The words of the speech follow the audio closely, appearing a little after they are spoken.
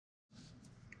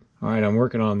Alright, I'm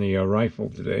working on the rifle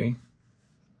today.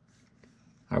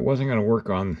 I wasn't going to work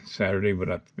on Saturday,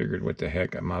 but I figured what the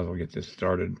heck, I might as well get this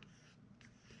started.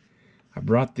 I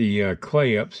brought the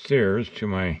clay upstairs to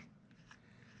my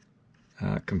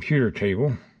computer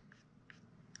table.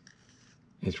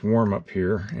 It's warm up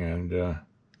here, and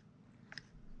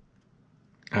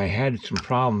I had some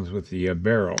problems with the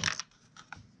barrel.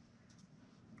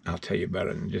 I'll tell you about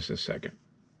it in just a second.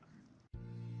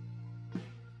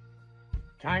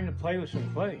 Time to play with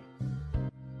some clay.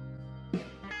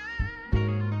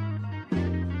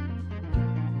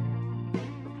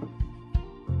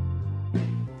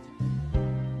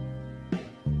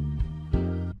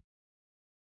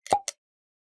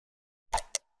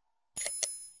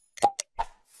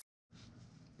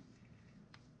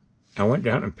 I went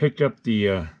down and picked up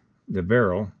the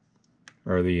barrel,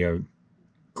 or the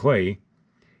clay,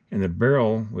 and the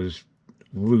barrel was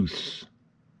loose,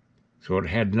 so it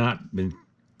had not been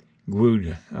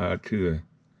glued to the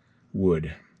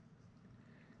wood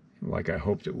like I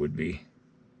hoped it would be.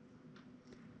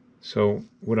 So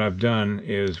what I've done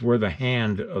is where the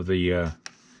hand of the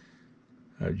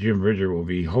Jim Bridger will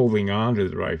be holding on to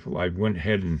the rifle, I went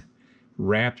ahead and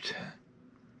wrapped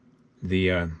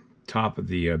the top of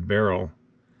the barrel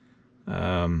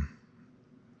from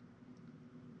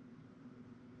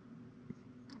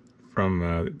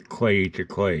clay to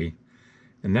clay,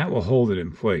 and that will hold it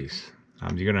in place.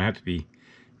 You're going to have to be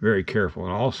very careful.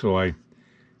 And also I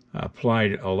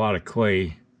applied a lot of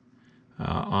clay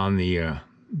on the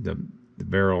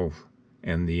barrel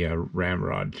and the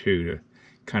ramrod too, to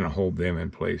kind of hold them in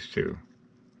place too,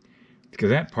 because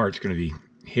that part's going to be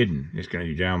hidden. It's going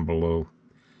to be down below,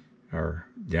 or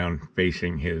down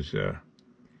facing his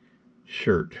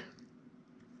shirt.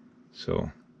 So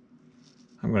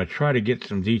I'm going to try to get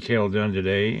some detail done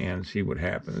today and see what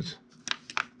happens.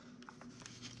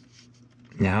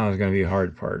 Now is going to be the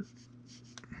hard part,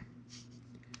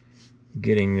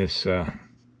 getting this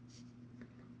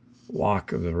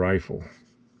lock of the rifle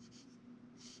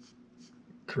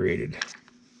created.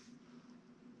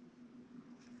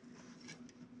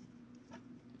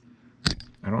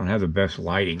 I don't have the best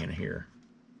lighting in here.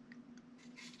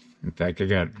 In fact, I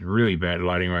got really bad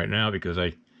lighting right now because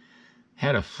I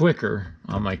had a flicker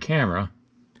on my camera,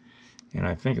 and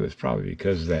I think it was probably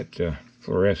because of that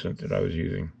fluorescent that I was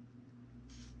using.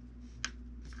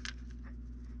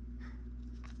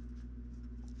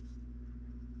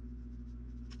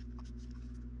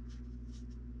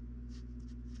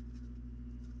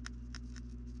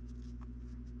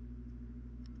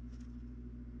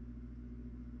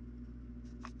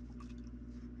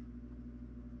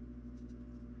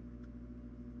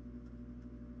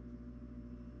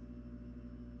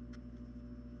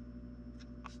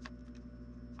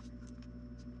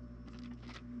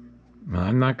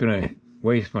 I'm not going to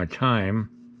waste my time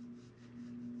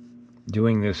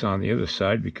doing this on the other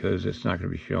side because it's not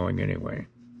going to be showing anyway.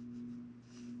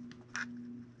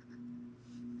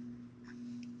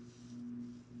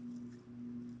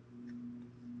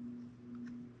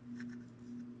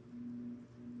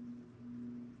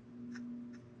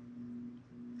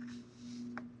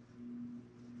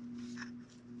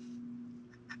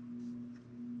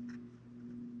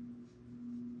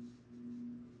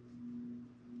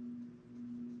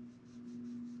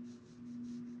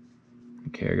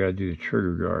 Okay, I gotta do the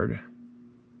trigger guard.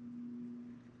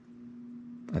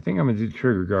 I think I'm gonna do the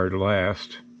trigger guard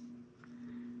last,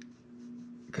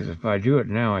 because if I do it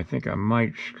now, I think I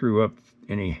might screw up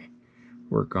any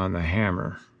work on the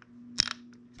hammer.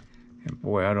 And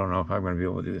boy, I don't know if I'm gonna be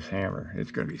able to do this hammer.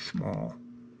 It's gonna be small.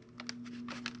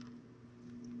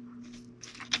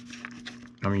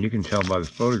 I mean, you can tell by the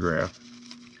photograph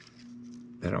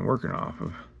that I'm working off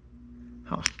of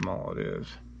how small it is.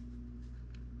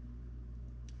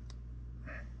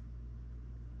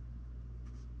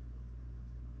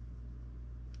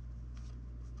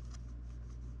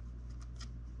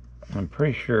 I'm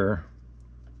pretty sure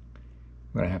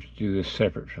I'm going to have to do this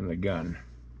separate from the gun.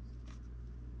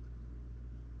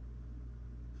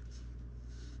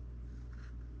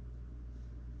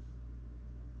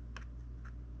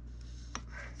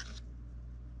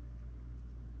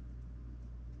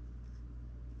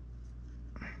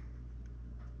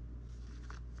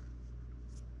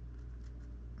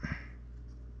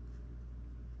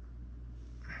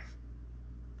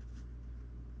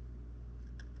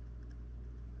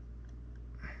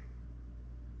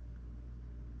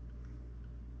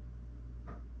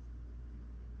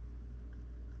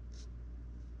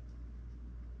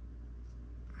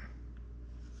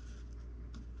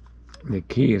 The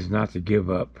key is not to give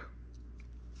up,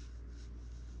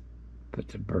 but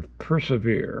to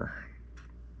persevere.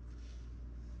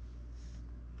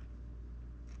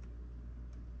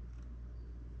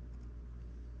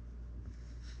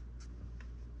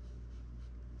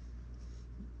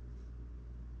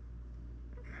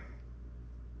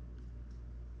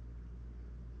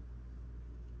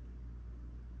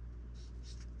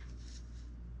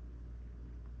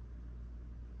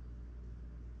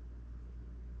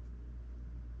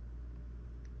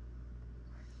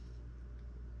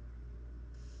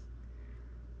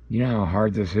 You know how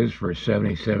hard this is for a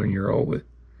 77-year-old with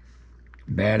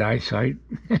bad eyesight?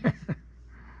 That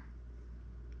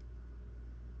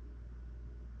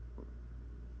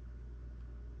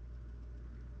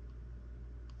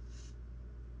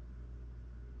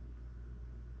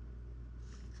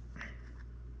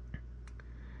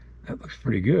looks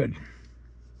pretty good.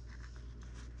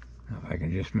 Now if I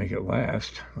can just make it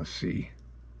last, let's see.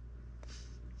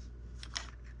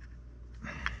 I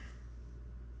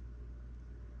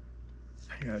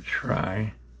gotta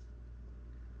try.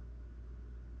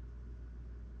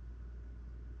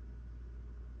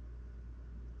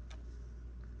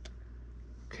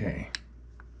 Okay.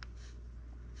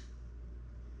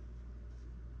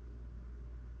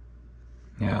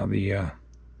 Now the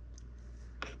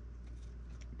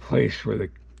place where the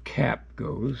cap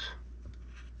goes,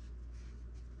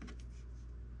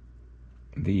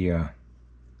 the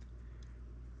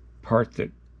part that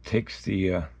takes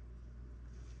the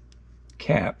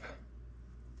cap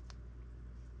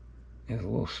is a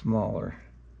little smaller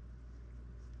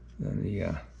than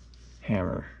the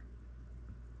hammer.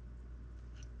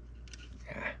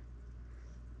 Yeah.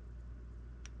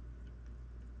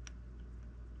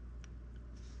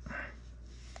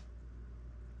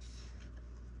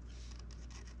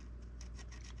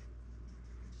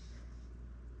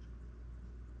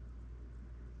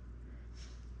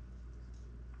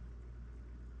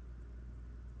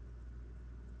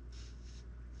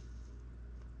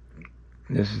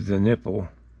 This is the nipple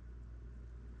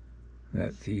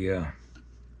that the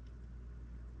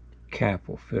cap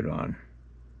will fit on.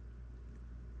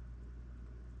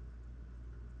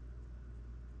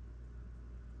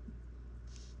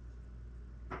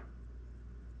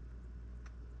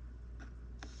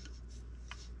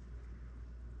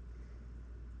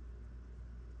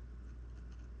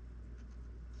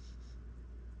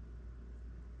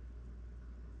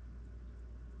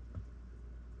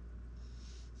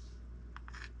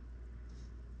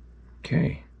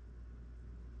 Okay.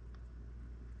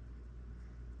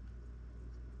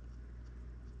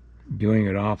 Doing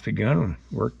it off the gun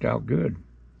worked out good.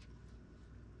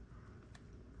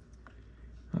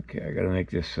 Okay, I gotta make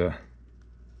this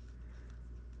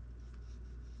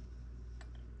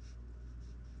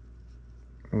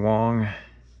long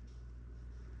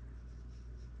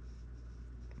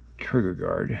trigger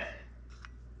guard.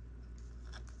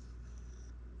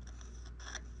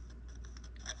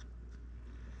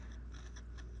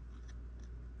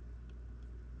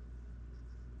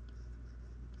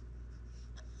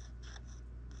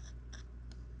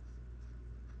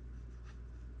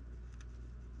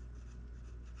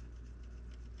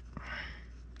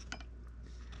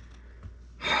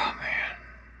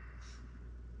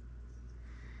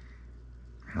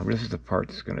 Now this is the part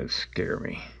that's going to scare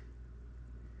me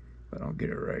if I don't get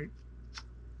it right.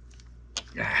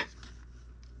 Ah.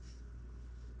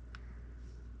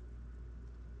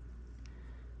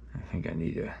 I think I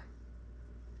need to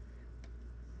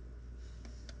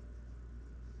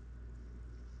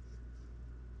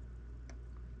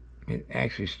it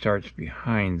actually starts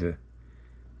behind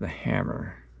the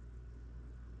hammer.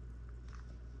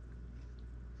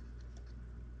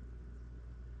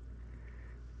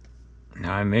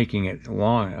 Now I'm making it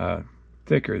long,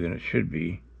 thicker than it should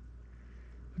be.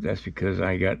 But that's because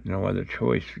I got no other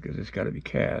choice, because it's got to be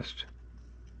cast.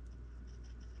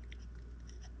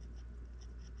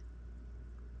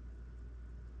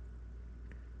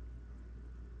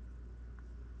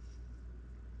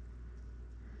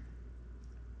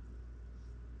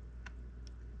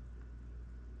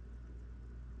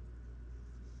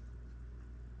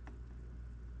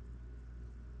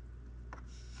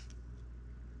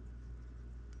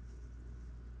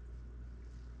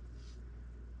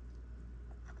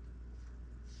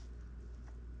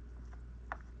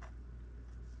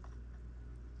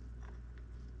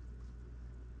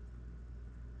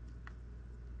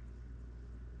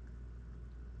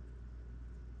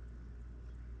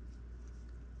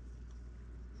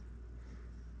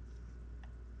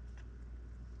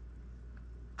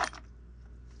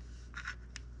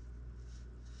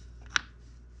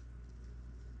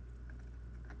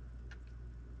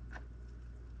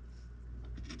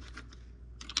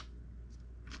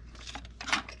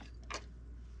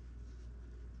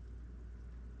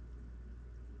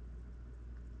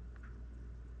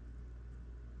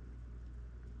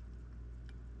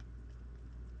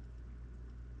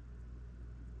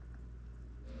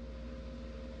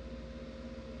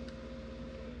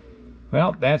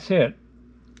 Well, that's it.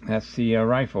 That's the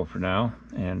rifle for now,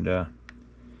 and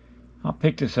I'll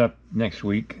pick this up next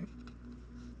week.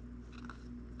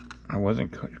 I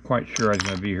wasn't quite sure I was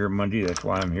going to be here Monday, that's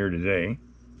why I'm here today.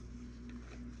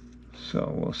 So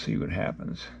we'll see what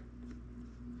happens.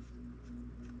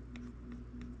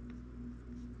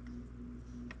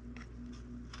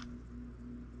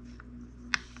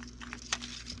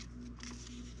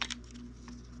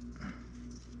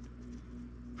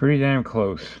 Pretty damn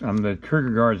close. The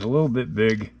trigger guard's a little bit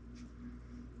big,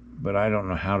 but I don't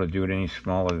know how to do it any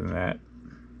smaller than that.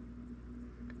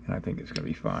 And I think it's going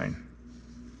to be fine.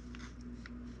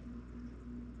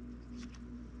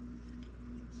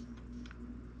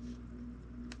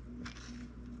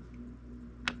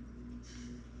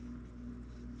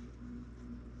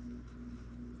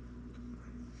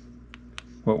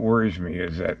 What worries me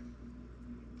is that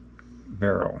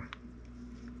barrel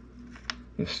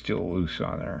is still loose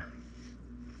on there.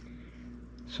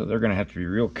 So they're going to have to be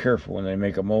real careful when they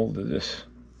make a mold of this.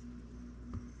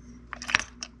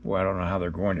 Well, I don't know how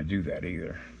they're going to do that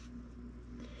either.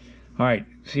 All right,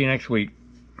 see you next week.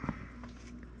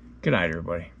 Good night,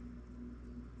 everybody.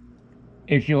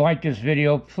 If you like this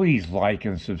video, please like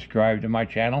and subscribe to my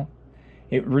channel.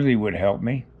 It really would help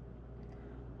me.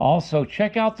 Also,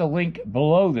 check out the link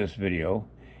below this video.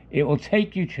 It will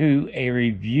take you to a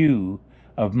review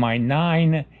of my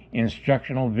 9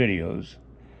 instructional videos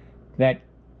that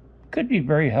could be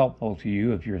very helpful to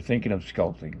you if you're thinking of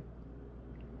sculpting.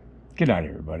 Good night,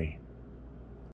 everybody.